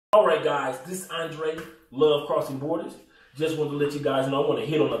All right, guys, this is Andre, Love Crossing Borders. Just wanted to let you guys know I want to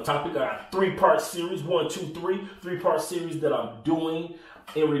hit on a topic. I got a three-part series, three-part series that I'm doing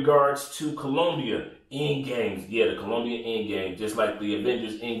in regards to Colombia Endgames. Yeah, the Colombian Endgames. Just like the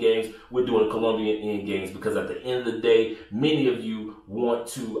Avengers Endgames, we're doing Colombian Endgames because at the end of the day, many of you want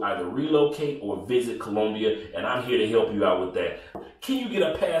to either relocate or visit Colombia, and I'm here to help you out with that. Can you get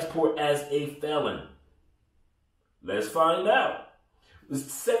a passport as a felon? Let's find out. There's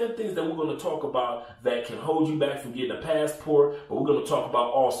 7 things that we're going to talk about that can hold you back from getting a passport, but we're going to talk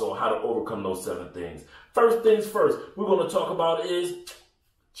about also how to overcome those 7 things. First things first, we're going to talk about is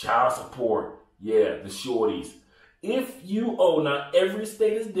child support. Yeah, the shorties. If you owe, now every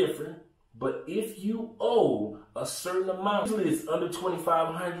state is different, but if you owe a certain amount, usually it's under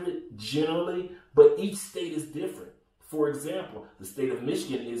 $2,500 generally, but each state is different. For example, the state of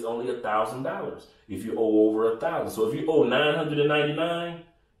Michigan is only $1,000 if you owe over $1,000. So if you owe $999,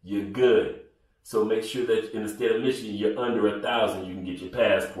 you're good. So make sure that in the state of Michigan, you're under $1,000, you can get your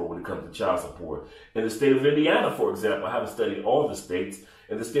passport when it comes to child support. In the state of Indiana, for example, I haven't studied all the states.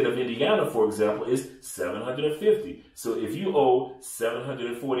 In the state of Indiana, for example, is $750. So if you owe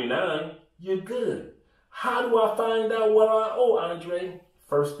 $749, you're good. How do I find out what I owe, Andre?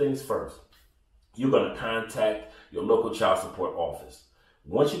 First things first. You're going to contact your local child support office.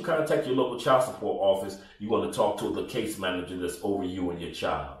 Once you contact your local child support office, you're going to talk to the case manager that's over you and your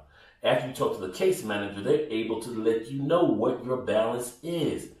child. After you talk to the case manager, they're able to let you know what your balance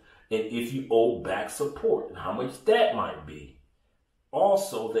is and if you owe back support and how much that might be.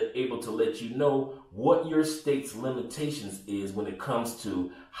 Also, they're able to let you know what your state's limitations is when it comes to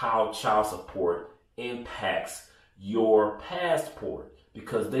how child support impacts your passport,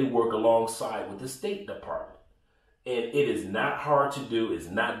 because they work alongside with the State Department. And it is not hard to do. It's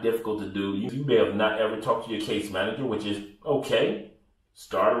not difficult to do. You may have not ever talked to your case manager, which is okay.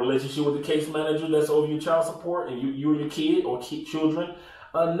 Start a relationship with the case manager that's over your child support and you and your kid or children.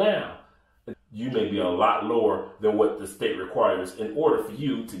 Now, you may be a lot lower than what the state requires in order for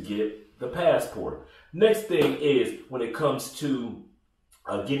you to get the passport. Next thing is when it comes to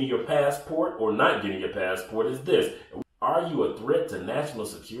getting your passport or not getting your passport is this. Are you a threat to national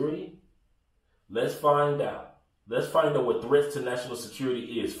security? Let's find out. Let's find out what threats to national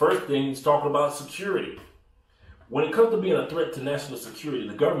security is. First thing is talking about security. When it comes to being a threat to national security,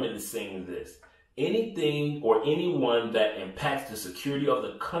 the government is saying this. Anything or anyone that impacts the security of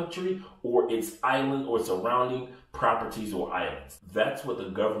the country or its island or surrounding properties or islands. That's what the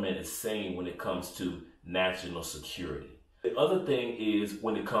government is saying when it comes to national security. The other thing is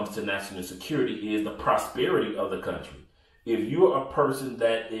when it comes to national security is the prosperity of the country. If you're a person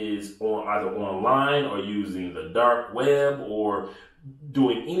that is either online or using the dark web or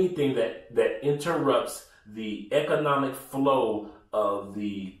doing anything that interrupts the economic flow of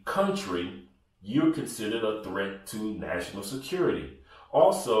the country, you're considered a threat to national security.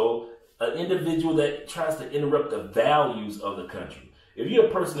 Also, an individual that tries to interrupt the values of the country. If you're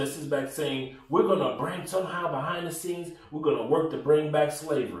a person that sits back saying, we're going to bring somehow behind the scenes, we're going to work to bring back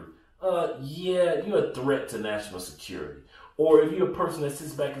slavery. Yeah, you're a threat to national security. Or if you're a person that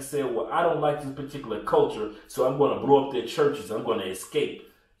sits back and says, well, I don't like this particular culture, so I'm going to blow up their churches, I'm going to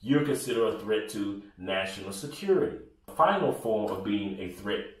escape, you're considered a threat to national security. The final form of being a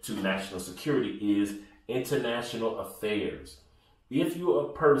threat to national security is international affairs. If you're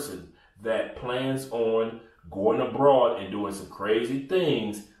a person that plans on going abroad and doing some crazy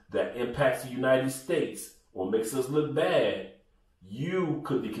things that impacts the United States or makes us look bad, you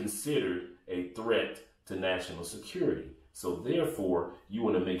could be considered a threat to national security. So therefore, you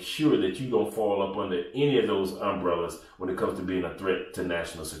want to make sure that you don't fall up under any of those umbrellas when it comes to being a threat to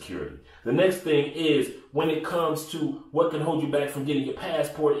national security. The next thing is when it comes to what can hold you back from getting your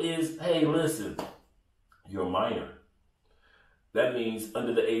passport is, hey, listen, you're a minor. That means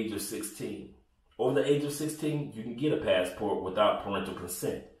under the age of 16. Over the age of 16, you can get a passport without parental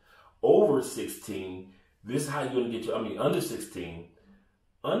consent. Over 16, this is how you're going to get your, under 16,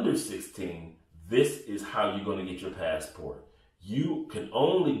 this is how you're going to get your passport. You can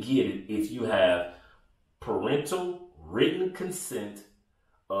only get it if you have parental written consent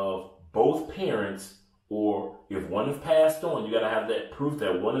of both parents, or if one has passed on, you got to have that proof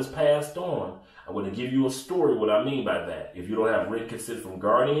that one has passed on. I'm going to give you a story what I mean by that. If you don't have written consent from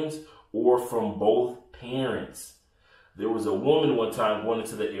guardians or from both parents. There was a woman one time going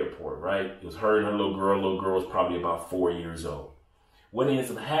into the airport, right? It was her and her little girl. Little girl was probably about 4 years old. What ends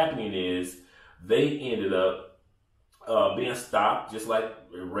up happening is they ended up being stopped, just like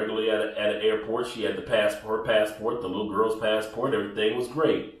regularly at an airport. She had her passport, the little girl's passport, everything was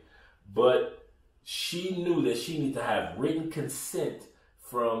great. But she knew that she needed to have written consent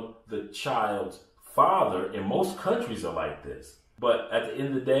from the child's father, and most countries are like this. But at the end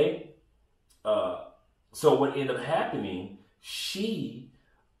of the day, so what ended up happening, she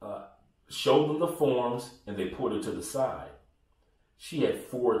showed them the forms and they put her to the side. She had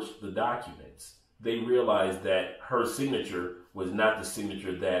forged the documents. They realized that her signature was not the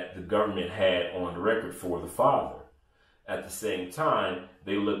signature that the government had on the record for the father. At the same time,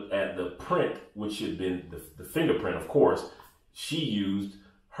 they looked at the print, which had been the fingerprint, of course. She used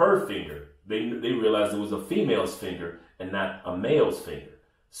her finger. They realized it was a female's finger and not a male's finger.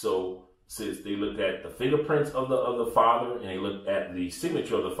 So since they looked at the fingerprints of the father and they looked at the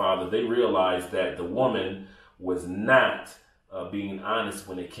signature of the father, they realized that the woman was not being honest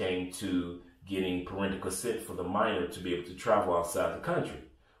when it came to getting parental consent for the minor to be able to travel outside the country.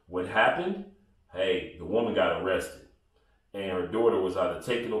 What happened? Hey, the woman got arrested. And her daughter was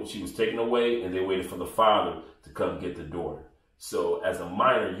she was taken away, and they waited for the father to come get the daughter. So as a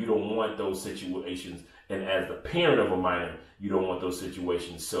minor, you don't want those situations. And as the parent of a minor, you don't want those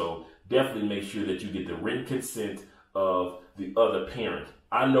situations. So definitely make sure that you get the written consent of the other parent.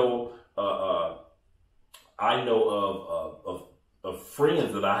 I know of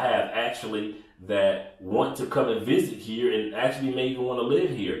friends that I have actually that want to come and visit here and actually may even want to live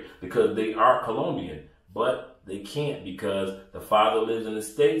here because they are Colombian, but they can't because the father lives in the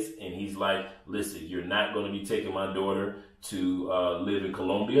States and he's like, listen, you're not going to be taking my daughter to live in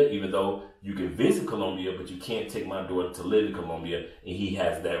Colombia, even though you can visit Colombia, but you can't take my daughter to live in Colombia, and he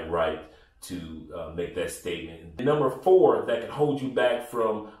has that right to make that statement. And number 4 that can hold you back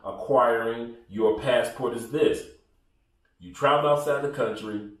from acquiring your passport is this. You traveled outside the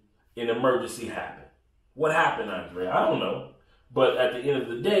country, an emergency happened. What happened, Andre? I don't know. But at the end of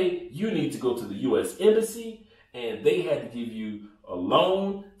the day, you need to go to the U.S. Embassy, and they had to give you a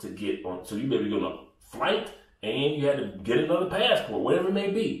loan to get on. So you may be going on a flight, and you had to get another passport, whatever it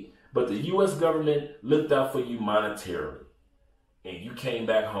may be. But the U.S. government looked out for you monetarily, and you came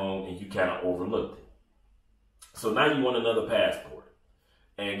back home, and you kind of overlooked it. So now you want another passport.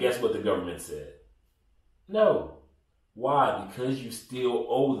 And guess what the government said? No. Why? Because you still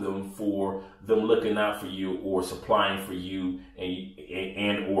owe them for them looking out for you or supplying for you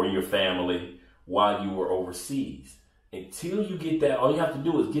and or your family while you were overseas. Until you get that, all you have to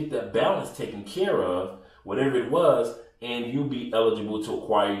do is get that balance taken care of, whatever it was, and you'll be eligible to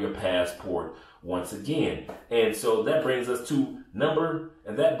acquire your passport once again. And so that brings us to number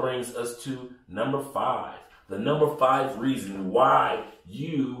 5. The number 5 reason why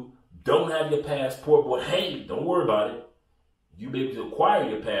you don't have your passport, but hey, don't worry about it. You'll be able to acquire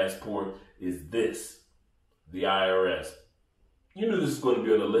your passport is this, the IRS. You knew this was going to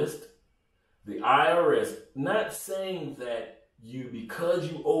be on the list. The IRS, not saying that because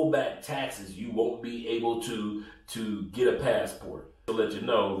you owe back taxes, you won't be able to get a passport. To let you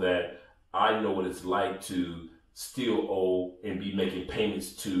know that I know what it's like to still owe and be making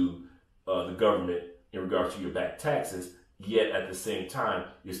payments to the government in regards to your back taxes, yet at the same time,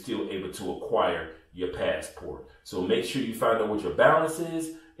 you're still able to acquire your passport. So make sure you find out what your balance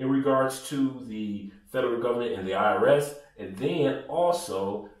is in regards to the federal government and the IRS, and then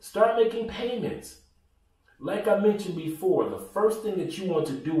also start making payments. Like I mentioned before, the first thing that you want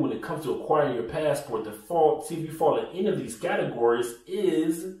to do when it comes to acquiring your passport see if you fall in any of these categories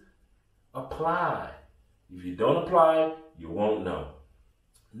is apply. If you don't apply, you won't know.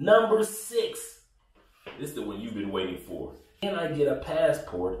 Number 6. This is the one you've been waiting for. Can I get a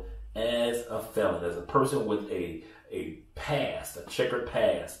passport as a felon, as a person with a past, a checkered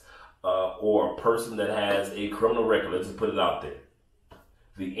past, or a person that has a criminal record? Let's just put it out there.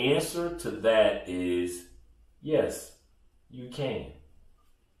 The answer to that is yes, you can.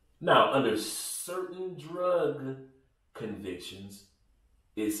 Now, under certain drug convictions,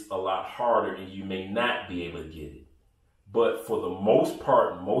 it's a lot harder and you may not be able to get it. But for the most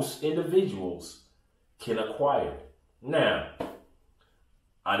part, most individuals can acquire it. Now,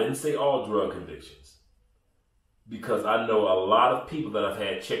 I didn't say all drug convictions, because I know a lot of people that have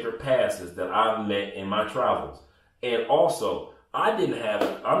had checkered passes that I've met in my travels. And also, I didn't have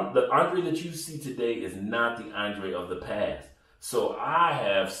the Andre that you see today is not the Andre of the past. So I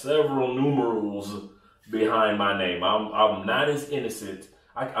have several numerals behind my name. I'm not as innocent.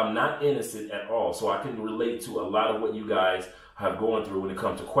 I'm not innocent at all. So I can relate to a lot of what you guys have gone through when it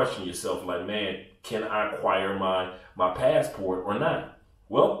comes to questioning yourself. Like, man, can I acquire my passport or not?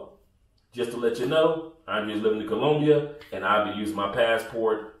 Well, just to let you know, I'm just living in Colombia, and I've been using my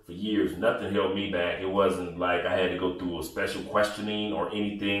passport for years. Nothing held me back. It wasn't like I had to go through a special questioning or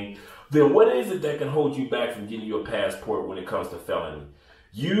anything. Then what is it that can hold you back from getting your passport when it comes to felony?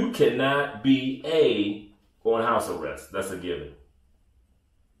 You cannot be on house arrest. That's a given.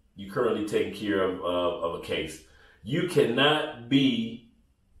 you're currently taking care of a case. You cannot be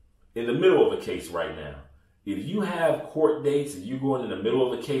in the middle of a case right now. If you have court dates and you're going in the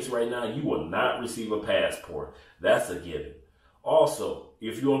middle of a case right now, you will not receive a passport. That's a given. Also,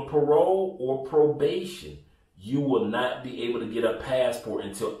 if you're on parole or probation, you will not be able to get a passport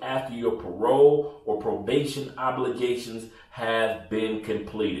until after your parole or probation obligations have been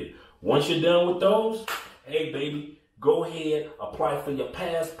completed. Once you're done with those, hey baby, go ahead, apply for your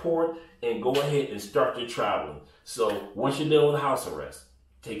passport, and go ahead and start your traveling. So once you're done with house arrest,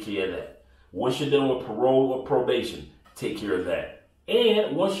 take care of that. Once you're done with parole or probation, take care of that.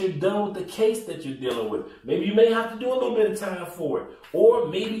 And once you're done with the case that you're dealing with, maybe you may have to do a little bit of time for it. Or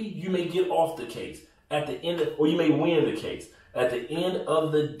maybe you may get off the case at the end of, or you may win the case. At the end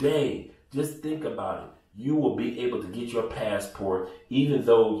of the day, just think about it. You will be able to get your passport even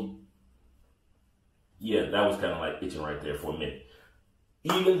though, yeah, that was kind of like itching right there for a minute.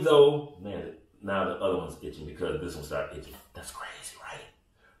 Even though, man, now the other one's itching because this one started itching. That's crazy, right?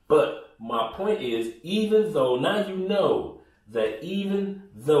 But my point is, even though, now you know that even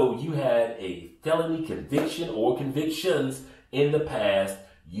though you had a felony conviction or convictions in the past,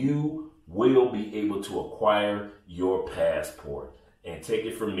 you will be able to acquire your passport. And take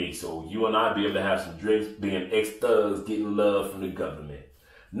it from me, so you and I be able to have some drinks, being ex-thugs, getting love from the government.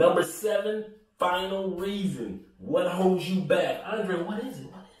 Number 7, final reason. What holds you back? Andre, what is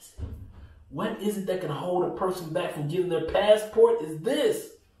it? What is it? What is it that can hold a person back from getting their passport? Is this.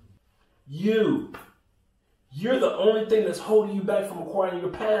 You're the only thing that's holding you back from acquiring your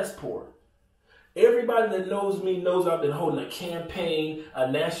passport. Everybody that knows me knows I've been holding a campaign, a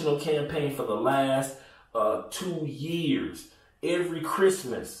national campaign for the last 2 years. Every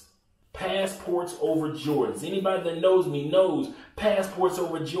Christmas, passports over Jordans. Anybody that knows me knows passports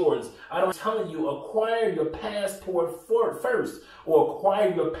over Jordans. I'm telling you, acquire your passport first, or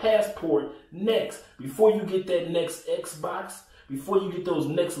acquire your passport next. Before you get that next Xbox, before you get those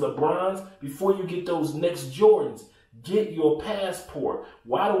next LeBrons, before you get those next Jordans, get your passport.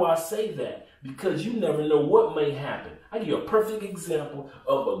 Why do I say that? Because you never know what may happen. I give you a perfect example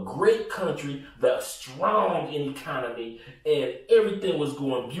of a great country that's strong in economy and everything was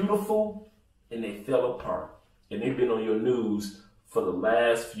going beautiful and they fell apart. And they've been on your news for the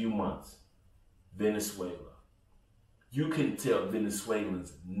last few months. Venezuela. You can tell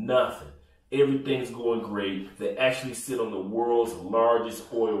Venezuelans nothing. Everything's going great. They actually sit on the world's largest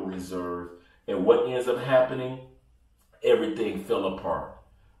oil reserve. And what ends up happening? Everything fell apart.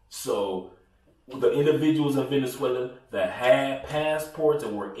 So the individuals in Venezuela that had passports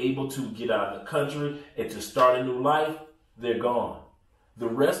and were able to get out of the country and to start a new life, they're gone. The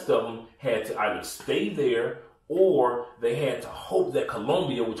rest of them had to either stay there or they had to hope that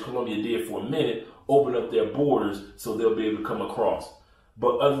Colombia, which Colombia did for a minute, open up their borders so they'll be able to come across.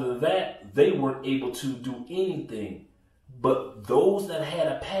 But other than that, they weren't able to do anything. But those that had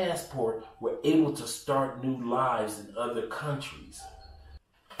a passport were able to start new lives in other countries.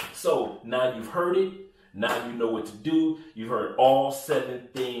 So now you've heard it. Now you know what to do. You've heard all 7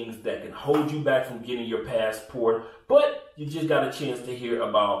 things that can hold you back from getting your passport. But you just got a chance to hear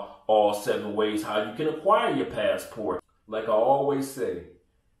about all 7 ways how you can acquire your passport. Like I always say,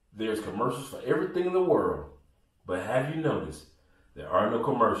 there's commercials for everything in the world. But have you noticed there are no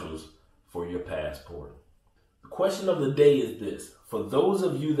commercials for your passport? The question of the day is this. For those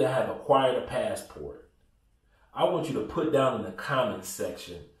of you that have acquired a passport, I want you to put down in the comments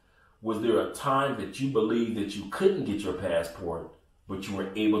section, was there a time that you believed that you couldn't get your passport, but you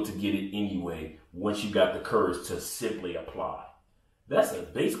were able to get it anyway once you got the courage to simply apply? That's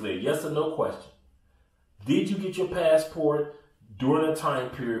basically a yes or no question. Did you get your passport during a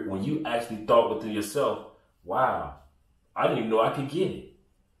time period when you actually thought within yourself, wow, I didn't even know I could get it?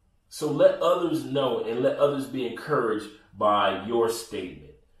 So let others know and let others be encouraged by your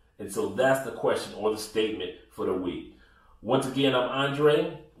statement. And so that's the question or the statement for the week. Once again, I'm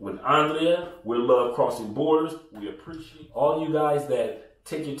Andre with Andrea. We're Love Crossing Borders. We appreciate all you guys that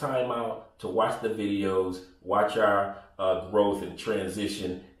take your time out to watch the videos, watch our growth and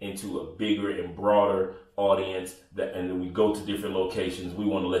transition into a bigger and broader audience. And then we go to different locations. We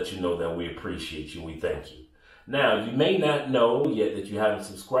want to let you know that we appreciate you. We thank you. Now, you may not know yet that you haven't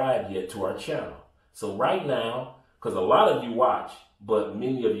subscribed yet to our channel. So right now, because a lot of you watch, but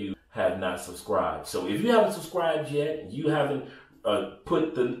many of you have not subscribed. So if you haven't subscribed yet, you haven't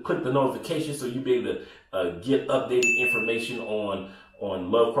click the notification so you'll be able to get updated information on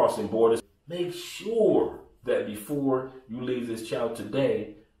Love Crossing Borders. Make sure that before you leave this channel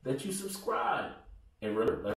today that you subscribe. And remember,